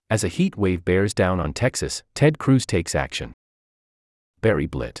As a heat wave bears down on Texas, Ted Cruz takes action. Barry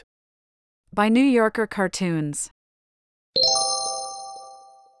Blitt. By New Yorker Cartoons.